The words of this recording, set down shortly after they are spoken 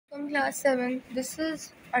class 7. This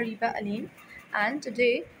is Ariba Alim, and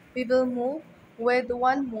today we will move with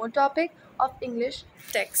one more topic of English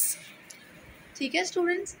text. Okay,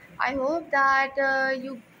 students, I hope that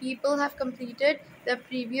you people have completed the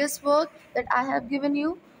previous work that I have given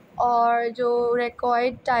you, और जो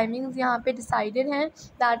required timings यहाँ पे decided हैं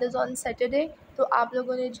that is on Saturday. तो आप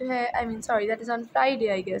लोगों ने जो है that is on Friday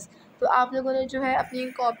I guess. तो आप लोगों ने जो है अपनी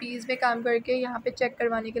कॉपीज़ में काम करके यहाँ पे चेक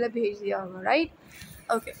करवाने के लिए भेज दिया होगा, right?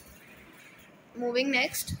 Okay. Moving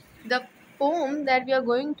next, the poem that we are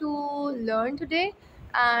going to learn today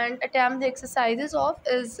and attempt the exercises of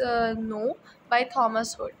is No by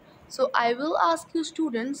Thomas Hood. So I will ask you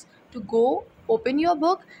students to go open your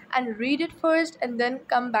book and read it first and then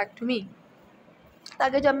come back to me,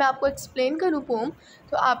 ताकि जब मैं आपको explain करूँ pome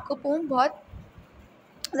तो आपको pome बहुत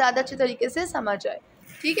ज़्यादा अच्छे तरीके से समझ आए.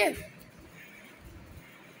 ठीक है?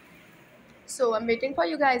 So I'm waiting for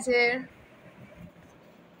you guys here.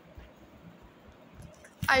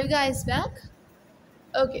 Are you guys back?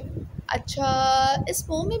 Okay. अच्छा, इस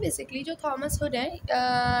पोम में बेसिकली जो थॉमस हुड है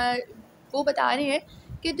वो बता रहे हैं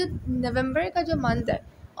कि जो नवंबर का जो मंथ है,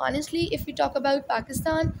 honestly if you talk about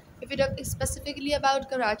Pakistan, if you talk specifically about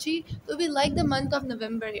Karachi, तो we like the month of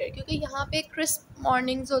November here, क्योंकि यहाँ पे क्रिस्प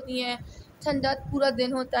मॉर्निंग्स होती हैं, ठंडा पूरा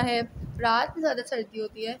दिन होता है, रात में ज़्यादा सर्दी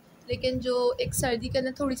होती है, लेकिन जो एक सर्दी के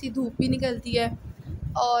अंदर थोड़ी सी धूप भी निकलती है,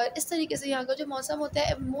 और इस तरीके से यहाँ का जो मौसम होता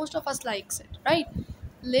है most of us likes it, right.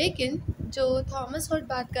 लेकिन जो थॉमस हुड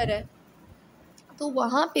बात कर रहा है, तो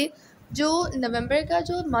वहाँ पे जो नवंबर का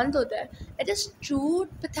जो मंथ होता है, it is true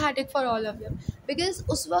pathetic for all of them, because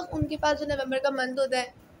उस वक्त उनके पास जो नवंबर का मंथ होता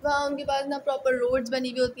है, वहाँ उनके पास ना प्रॉपर रोड्स बनी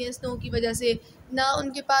हुई होती हैं स्नो की वजह से, ना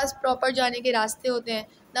उनके पास प्रॉपर जाने के रास्ते होते हैं,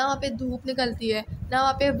 ना वहाँ पे धूप निकलती है, ना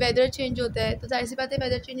वहाँ पे वेदर चेंज होता है. तो जाहिर सी बात है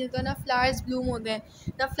वेदर चेंज होता है, ना फ्लावर्स ब्लूम होते हैं,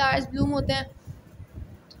 ना फ्लावर्स ब्लूम होते हैं,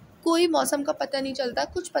 कोई मौसम का पता नहीं चलता,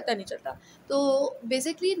 कुछ पता नहीं चलता. तो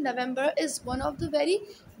basically November is one of the very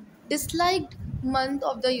disliked month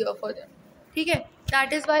of the year for them. ठीक है,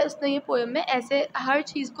 दैट इज़ वाई उसने ये पोएम में ऐसे हर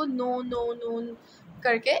चीज़ को नो नो नो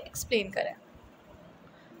करके एक्सप्लेन करा.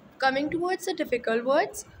 Coming towards the difficult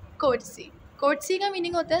words, कोर्टसी. कोर्टसी का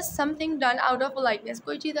मीनिंग होता है something done out of politeness.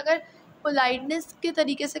 कोई चीज़ अगर पोलाइटनेस के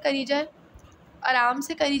तरीके से करी जाए, आराम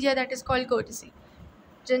से करी जाए, that is called कोर्टसी.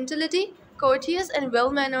 जेंटिलिटी, courteous and well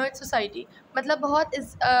mannered society, मतलब बहुत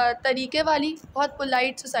तरीके वाली, बहुत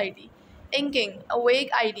पोलाइट सोसाइटी. इंकिंग,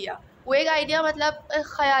 वेग आइडिया. वेग आइडिया मतलब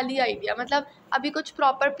ख़याली आइडिया, मतलब अभी कुछ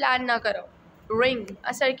प्रॉपर प्लान ना करो. Ring,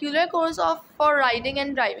 a circular course of for riding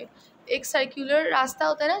and driving. एक सर्कुलर रास्ता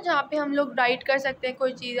होता है ना जहाँ पे हम लोग राइड कर सकते हैं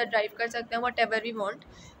कोई चीज़ या ड्राइव कर सकते हैं, what ever we want.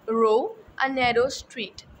 Row, a narrow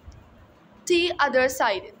street. T other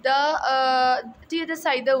side,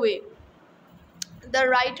 the way. The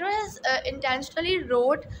writer has intentionally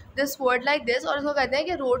wrote this word like this, और उसको कहते हैं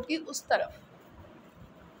कि रोड की उस तरफ.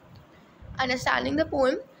 Understanding the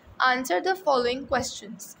poem, answer the following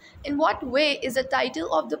questions. In what way is the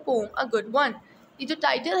title of the poem a good one? ये जो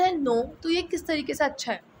title है No, तो ये किस तरीके से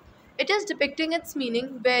अच्छा है? It is depicting its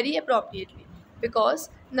meaning very appropriately, because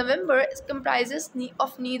November comprises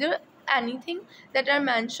of neither anything that are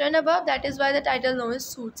mentioned above. That is why the title No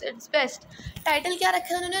suits its best. Title क्या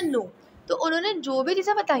रखा है उन्होंने? No. तो उन्होंने जो भी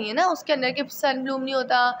चीज़ें बताई हैं ना उसके अंदर कि सन ब्लूम नहीं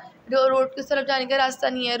होता, रोड की तरफ जाने का रास्ता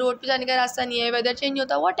नहीं है, रोड पे जाने का रास्ता नहीं है, वेदर चेंज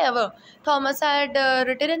होता, what ever Thomas had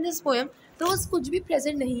written in this poem, तो उस कुछ भी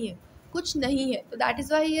प्रेजेंट नहीं है, कुछ नहीं है. तो that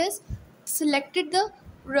is why he has selected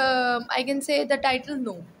the I can say the title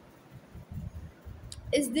no.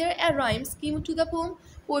 Is there a rhyme scheme to the pome?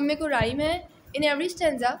 Poem में कोई राइम है? In every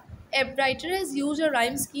stanza a writer has used a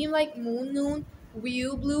rhyme scheme like moon Noon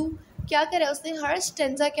view blue. क्या करा है उसने? हर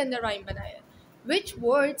stanza के अंदर rhyme बनाया. विच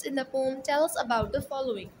words in the pome tells about the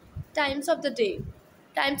following? Times of the day.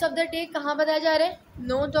 Times of the day कहाँ बताया जा रहा है?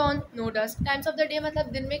 No don no dusk. Times of the day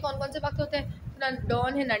मतलब दिन में कौन कौन से वक्त होते हैं? ना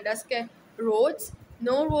डॉन है ना डस्क है. Roads,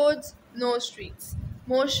 no streets.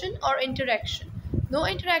 मोशन और interaction, no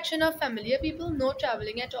interaction of familiar people, know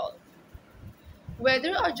travelling at all.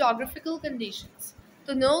 Weather और जोग्राफिकल कंडीशंस,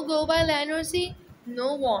 तो नो गो बाय लैंड और सी,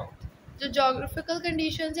 नो वार्मथ. जो जोग्राफिकल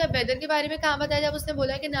कंडीशंस या वेदर के बारे में कहाँ बताया, जब उसने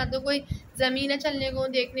बोला कि ना तो कोई ज़मीन है चलने को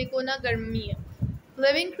देखने को, ना गर्मी है.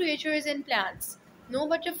 Living creatures and plants, no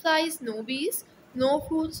butterflies no बीज, no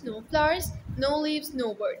fruits no flowers, no leaves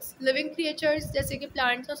no birds. Living creatures जैसे कि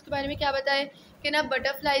प्लांट्स हैं, उसके बारे में क्या बताएं कि ना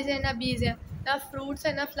बटरफ्लाइज है, ना बीज है, ना फ्रूट्स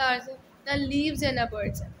है, ना फ्लावर्स है, ना लीव्स है, ना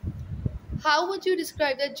बर्ड्स है. How would you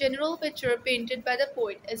describe the general picture painted by the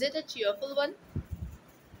poet? Is it a cheerful one?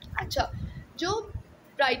 अच्छा, जो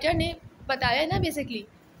राइटर ने बताया ना बेसिकली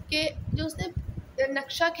कि जो उसने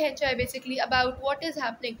नक्शा खींचा है basically about what is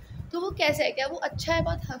happening, तो वो कैसा है? क्या वो अच्छा है,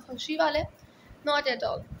 बहुत खुशी वाला है? Not at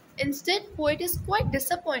all. Instead, poet is quite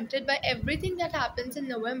disappointed by everything that happens in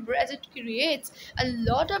November as it creates a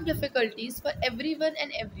lot of difficulties for everyone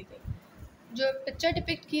and everything. जो पिक्चर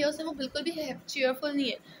डिपिक्ट की है उसमें वो बिल्कुल भी चेयरफुल नहीं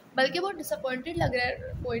है, बल्कि बहुत डिसअपॉइंटेड लग रहा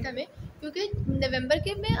है पोइट हमें, क्योंकि नवंबर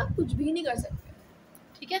के में आप कुछ भी नहीं कर सकते.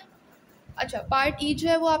 ठीक है. अच्छा, पार्ट ई जो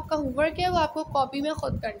है वो आपका होमवर्क है, वो आपको कॉपी में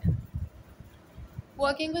खुद करना है.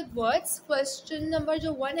 Working with words, question number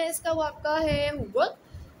जो 1 है इसका वो आपका है होमवर्क.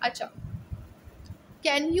 अच्छा,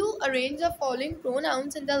 can you arrange the following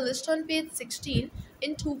pronouns in the list on page 16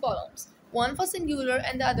 in 2 columns, one for singular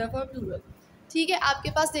and the other for plural. ठीक है,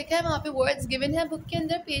 आपके पास देखा है वहाँ पे वर्ड्स गिवन है बुक के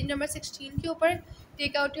अंदर, पेज नंबर 16 के ऊपर.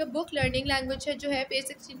 Take out your book, learning language है जो है पेज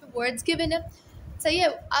 16 पे वर्ड्स गिवन है. सही है.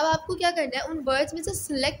 अब आपको क्या करना है, उन वर्ड्स में से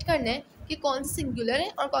सिलेक्ट करना है कि कौन से सिंगुलर है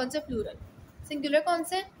और कौन से प्लूरल. सिंगुलर कौन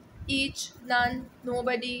से? Each, none,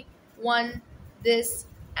 nobody, one, this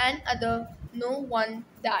and other, no one,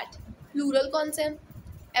 that. Plural कौन से?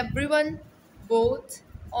 everyone, both,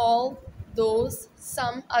 all, those,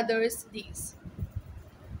 some, others, these.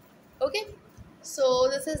 Okay, so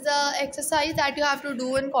this is the exercise that you have to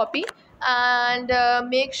do in copy, and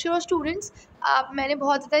make sure students, आप मैंने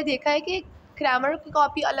बहुत ज़्यादा देखा है कि grammar की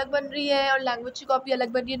कॉपी अलग बन रही है और लैंग्वेज की कॉपी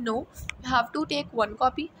अलग बन रही है. No, you have to take one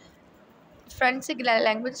copy. Front से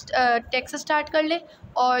लैंग्वेज टेक्स्ट स्टार्ट कर ले,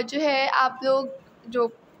 और जो है आप लोग जो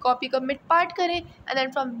कॉपी का मिड पार्ट करें, and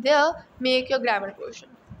then from there make your grammar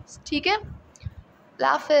portion. ठीक है.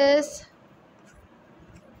 अल्लाह हाफ़िज़.